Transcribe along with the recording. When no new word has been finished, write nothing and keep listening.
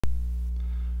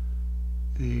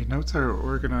The notes are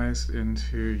organized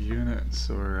into units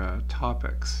or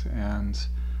topics, and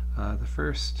the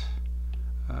first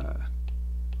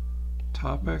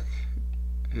topic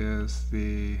is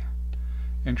the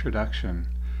introduction.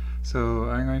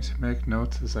 So I'm going to make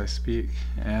notes as I speak,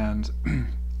 and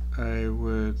I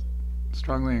would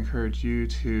strongly encourage you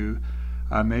to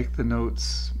make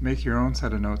your own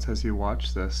set of notes as you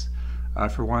watch this.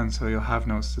 For one, so you'll have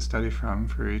notes to study from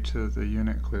for each of the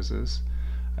unit quizzes.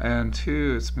 And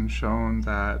two, it's been shown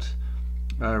that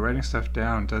writing stuff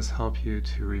down does help you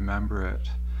to remember it.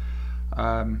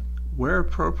 Where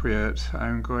appropriate,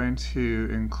 I'm going to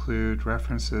include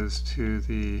references to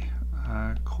the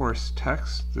course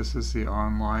text. This is the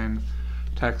online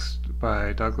text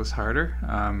by Douglas Harder,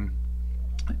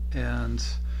 and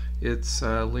it's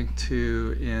linked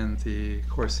to in the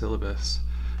course syllabus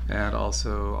and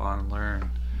also on Learn.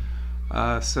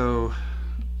 So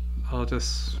I'll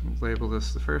just label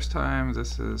this the first time.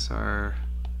 This is our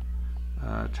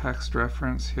text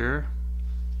reference here.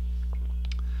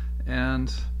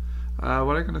 And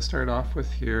what I'm going to start off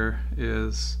with here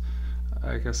is,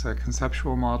 I guess, a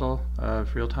conceptual model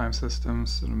of real-time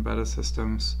systems and embedded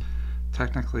systems.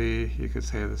 Technically, you could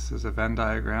say this is a Venn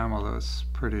diagram, although it's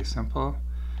pretty simple.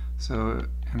 So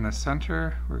in the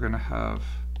center, we're going to have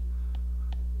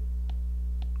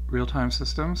real-time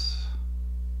systems.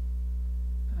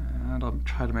 And I'll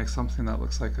try to make something that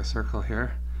looks like a circle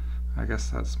here. I guess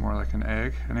that's more like an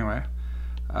egg. Anyway.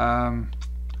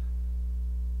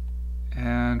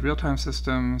 And real-time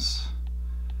systems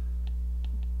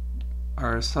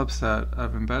are a subset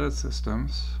of embedded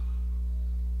systems,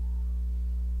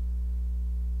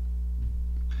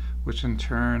 which in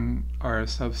turn are a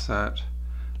subset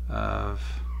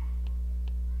of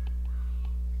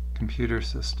computer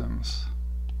systems.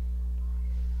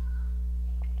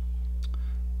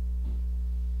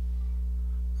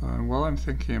 While I'm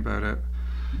thinking about it,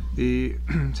 the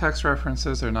text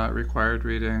references are not required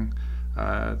reading.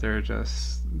 They're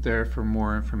just there for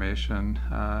more information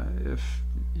if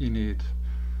you need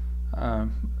a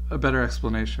better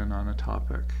explanation on a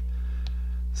topic.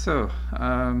 So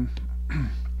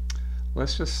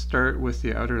let's just start with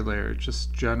the outer layer,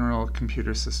 just general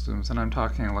computer systems, and I'm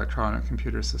talking electronic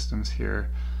computer systems here.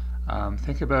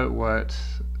 Think about what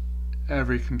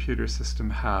every computer system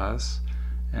has,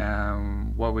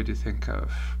 and what would you think of?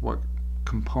 What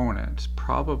component?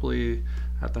 Probably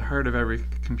at the heart of every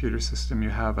computer system you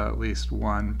have at least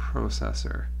one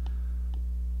processor.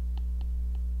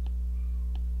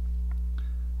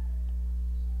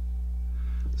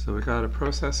 So we got a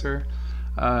processor.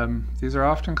 These are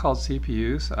often called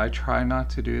CPUs. I try not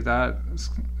to do that.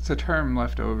 It's a term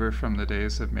left over from the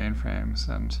days of mainframes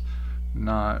and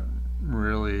not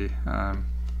really,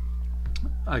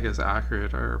 I guess,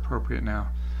 accurate or appropriate now.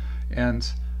 And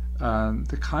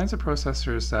the kinds of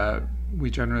processors that we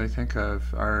generally think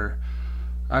of are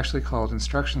actually called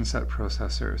instruction set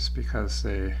processors, because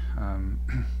they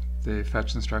they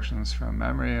fetch instructions from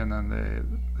memory and then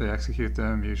they execute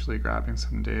them, usually grabbing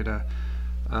some data.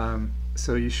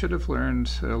 So you should have learned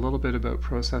a little bit about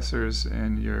processors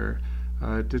in your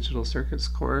digital circuits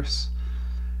course.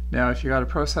 Now, if you got a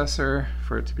processor,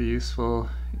 for it to be useful,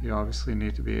 you obviously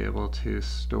need to be able to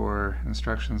store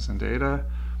instructions and data.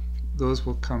 Those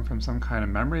will come from some kind of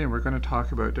memory, and we're going to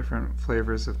talk about different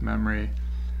flavors of memory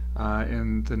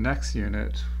in the next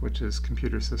unit, which is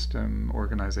computer system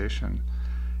organization.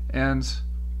 And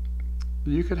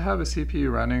you could have a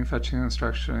CPU running, fetching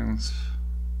instructions,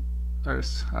 or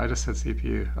I just said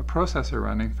CPU, a processor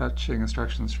running, fetching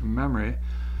instructions from memory,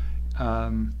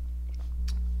 and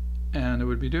it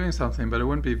would be doing something, but it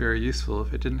wouldn't be very useful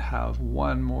if it didn't have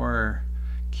one more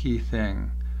key thing.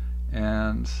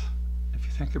 And if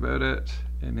you think about it,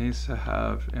 it needs to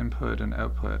have input and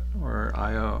output, or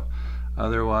I/O.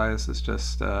 Otherwise, it's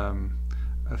just a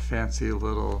fancy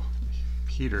little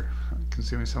heater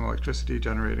consuming some electricity,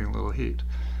 generating a little heat.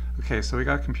 Okay, so we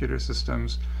got computer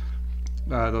systems.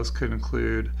 Those could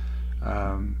include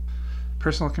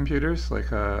personal computers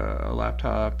like a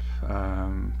laptop,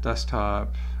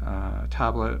 desktop,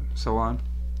 tablet, so on.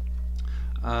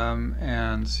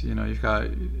 And you've got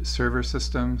server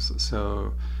systems,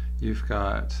 so you've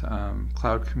got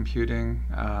cloud computing.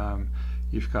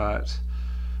 You've got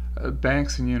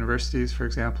banks and universities, for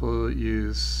example,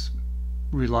 use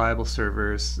reliable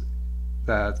servers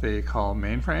that they call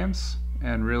mainframes.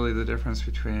 And really the difference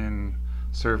between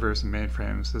servers and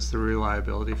mainframes is the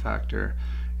reliability factor.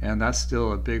 And that's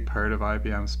still a big part of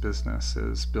IBM's business,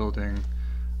 is building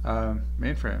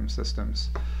mainframe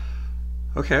systems.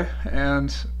 Okay, and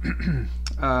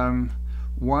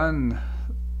one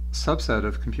subset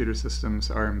of computer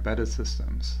systems are embedded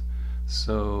systems.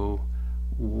 So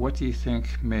what do you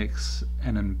think makes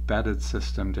an embedded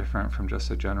system different from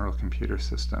just a general computer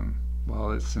system?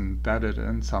 Well, it's embedded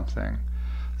in something.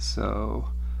 So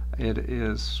it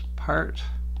is part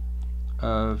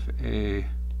of a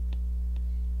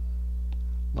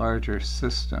larger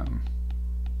system.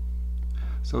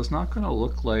 So it's not going to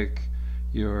look like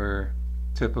your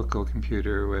typical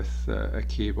computer with a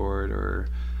keyboard or,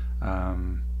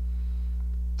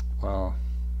 well,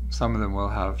 some of them will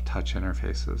have touch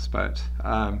interfaces, but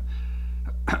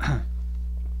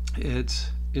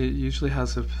it usually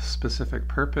has a specific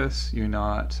purpose. You're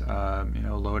not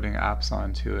loading apps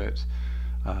onto it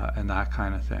and that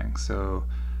kind of thing. So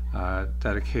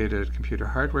dedicated computer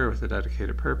hardware with a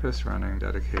dedicated purpose running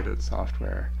dedicated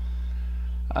software.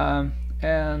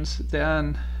 And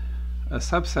then a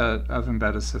subset of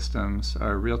embedded systems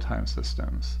are real-time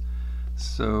systems.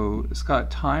 So it's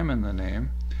got time in the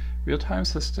name. Real-time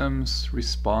systems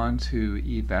respond to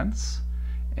events,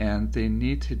 and they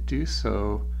need to do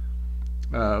so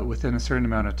within a certain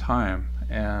amount of time,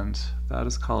 and that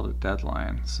is called a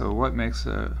deadline. So what makes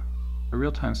a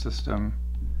real-time system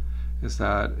is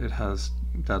that it has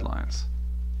deadlines.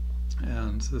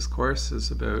 And this course is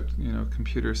about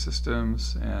computer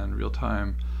systems and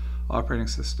real-time operating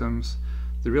systems.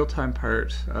 The real-time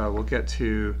part we'll get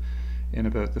to in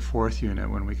about the 4th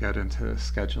unit when we get into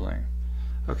scheduling.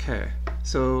 Okay,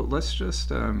 so let's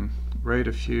just write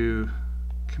a few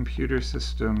computer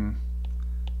system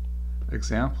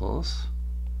examples,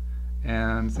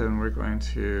 and then we're going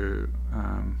to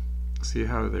see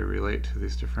how they relate to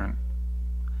these different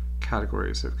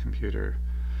categories of computer.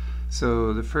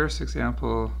 So the first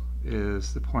example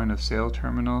is the point of sale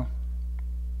terminal.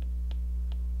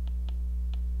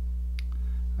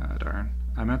 Darn,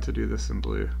 I meant to do this in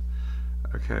blue.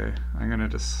 Okay, I'm going to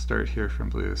just start here from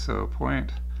blue. So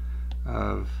point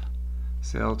of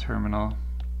sale terminal.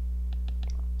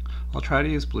 I'll try to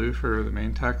use blue for the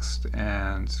main text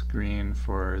and green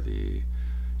for the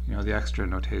the extra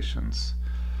notations.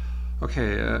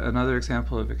 Okay, another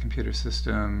example of a computer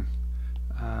system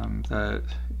that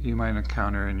you might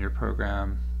encounter in your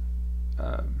program,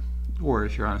 or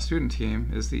if you're on a student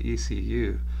team, is the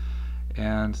ECU.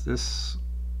 And this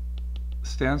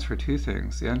stands for two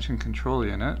things: the engine control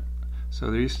unit.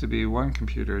 So there used to be one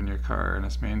computer in your car, and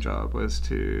its main job was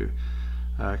to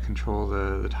control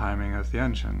the timing of the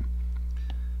engine.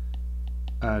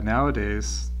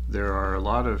 Nowadays, there are a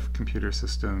lot of computer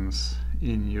systems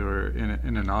in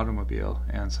an automobile,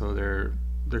 and so they're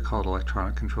called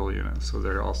electronic control units. So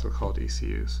they're also called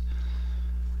ECUs.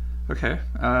 Okay,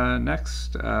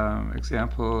 next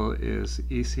example is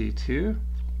EC2,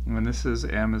 and this is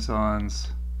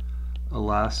Amazon's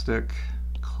Elastic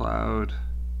Cloud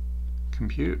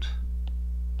Compute.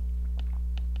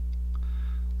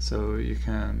 So you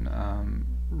can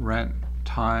rent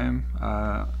time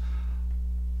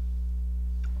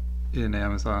in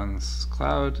Amazon's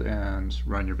cloud and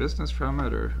run your business from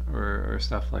it, or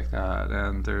stuff like that.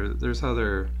 And there's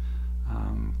other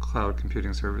cloud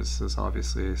computing services,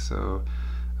 obviously. So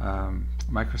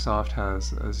Microsoft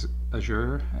has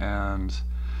Azure, and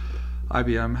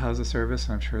IBM has a service.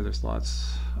 I'm sure there's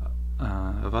lots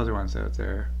of other ones out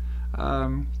there.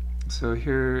 So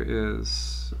here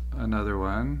is another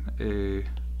one, a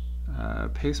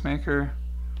pacemaker.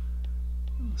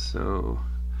 So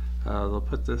they'll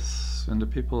put this into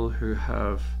people who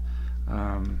have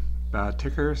bad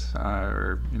tickers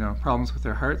or problems with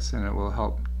their hearts, and it will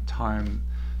help time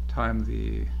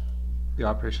the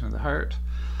operation of the heart.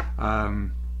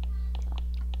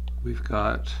 We've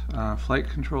got flight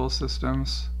control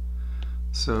systems.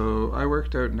 So I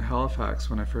worked out in Halifax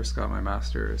when I first got my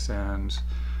master's, and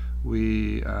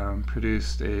we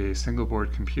produced a single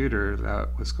board computer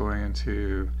that was going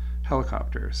into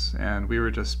helicopters, and we were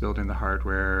just building the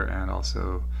hardware and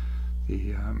also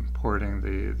the porting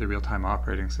the real-time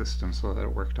operating system so that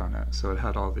it worked on it. So it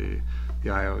had all the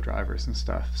I/O drivers and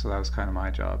stuff. So that was kind of my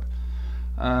job.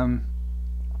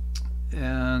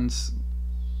 And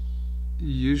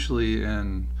usually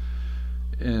in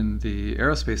the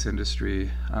aerospace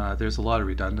industry, there's a lot of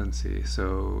redundancy.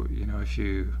 So if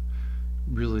you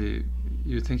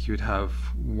think you'd have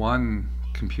one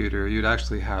computer, you'd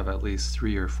actually have at least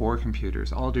 3 or 4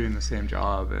 computers all doing the same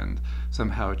job and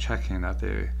somehow checking that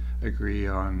they agree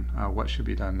on what should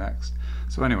be done next.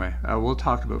 So anyway, we'll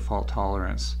talk about fault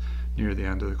tolerance near the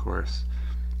end of the course.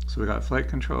 So we got flight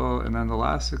control, and then the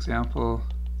last example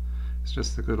is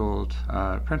just the good old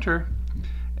printer.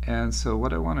 And so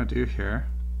what I want to do here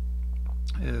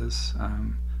is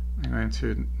I'm going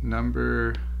to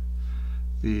number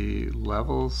the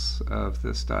levels of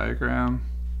this diagram.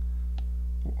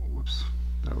 Whoops,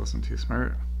 that wasn't too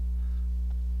smart.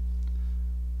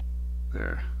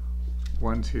 There,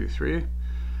 1, 2, 3.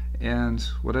 And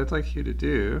what I'd like you to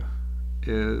do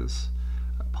is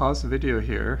pause the video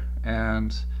here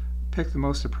and pick the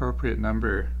most appropriate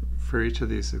number for each of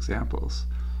these examples.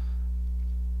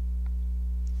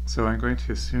 So I'm going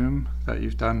to assume that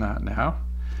you've done that now.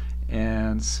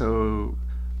 And so,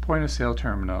 point of sale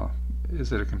terminal,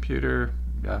 is it a computer?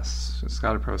 Yes, it's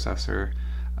got a processor.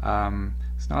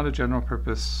 It's not a general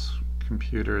purpose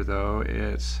computer though.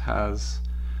 It has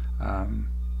a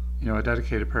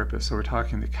dedicated purpose. So we're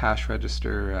talking the cash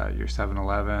register at your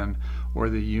 7-Eleven, or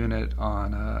the unit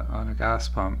on a gas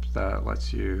pump that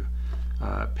lets you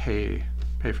pay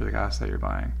for the gas that you're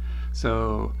buying.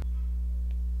 So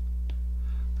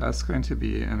that's going to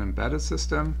be an embedded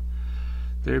system.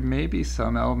 There may be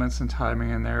some elements in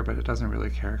timing in there, but it doesn't really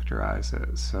characterize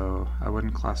it, so I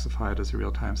wouldn't classify it as a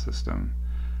real-time system.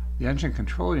 The engine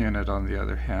control unit, on the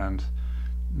other hand,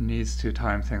 needs to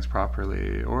time things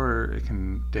properly, or it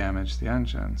can damage the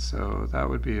engine, so that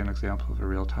would be an example of a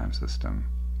real-time system.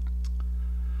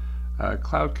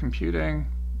 Cloud computing,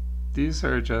 these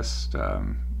are just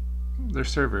they're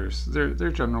servers.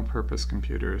 They're general purpose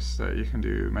computers that you can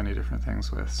do many different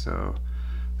things with, so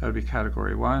that would be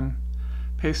category 1.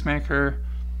 Pacemaker,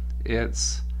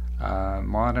 it's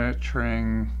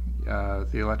monitoring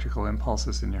the electrical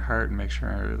impulses in your heart and make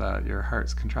sure that your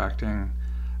heart's contracting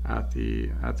at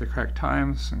the correct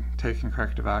times and taking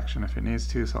corrective action if it needs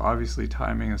to. So obviously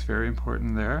timing is very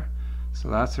important there. So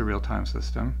that's a real-time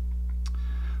system.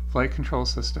 Flight control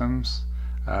systems,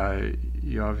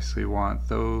 you obviously want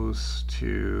those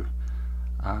to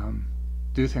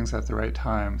do things at the right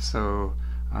time. So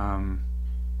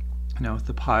with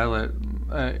the pilot,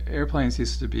 airplanes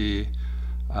used to be,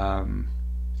 I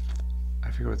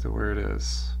forget what the word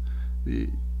is.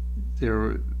 There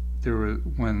were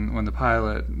when the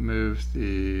pilot moved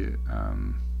the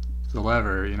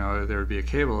lever, there would be a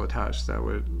cable attached that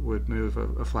would move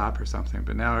a flap or something.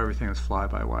 But now everything is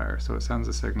fly-by-wire, so it sends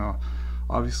a signal.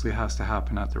 Obviously, it has to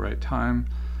happen at the right time.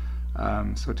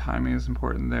 So timing is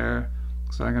important there.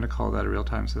 So I'm going to call that a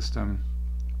real-time system.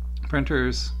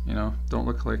 Printers, don't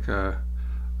look like a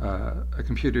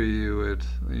computer you would,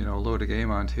 load a game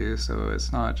onto. So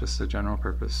it's not just a general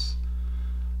purpose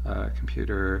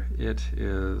computer. It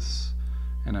is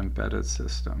an embedded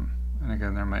system. And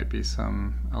again, there might be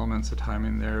some elements of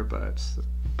timing there, but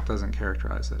it doesn't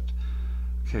characterize it.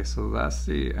 Okay, so that's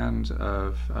the end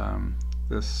of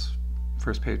this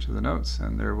first page of the notes,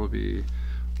 and there will be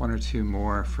 1 or 2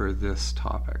 more for this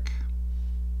topic.